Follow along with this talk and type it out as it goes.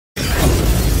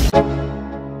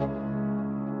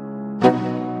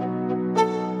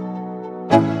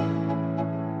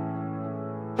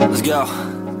Let's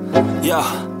go. Yo,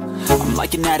 I'm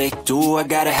like an addict, do I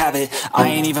gotta have it. I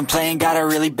ain't even playing, got a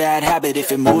really bad habit.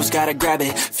 If it moves, gotta grab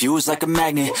it, fuse like a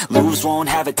magnet. Lose, won't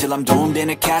have it till I'm doomed in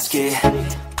a casket.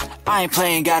 I ain't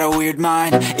playing, got a weird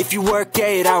mind. If you work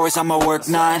 8 hours, I'ma work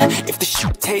 9. If the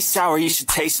shit tastes sour, you should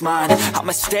taste mine.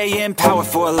 I'ma stay in power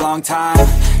for a long time.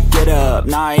 Get up,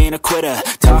 nah, I ain't a quitter.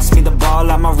 Toss me the ball,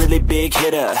 I'm a really big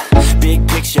hitter. Big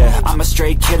picture, I'm a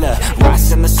straight killer.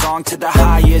 Rising the song to the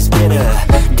highest bidder.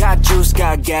 Got juice,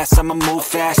 got gas, I'ma move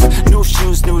fast. New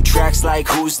shoes, new tracks, like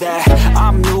who's that?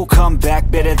 I'm new, come back,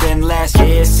 better than last.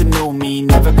 Yeah, it's a new me,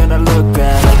 never gonna look back.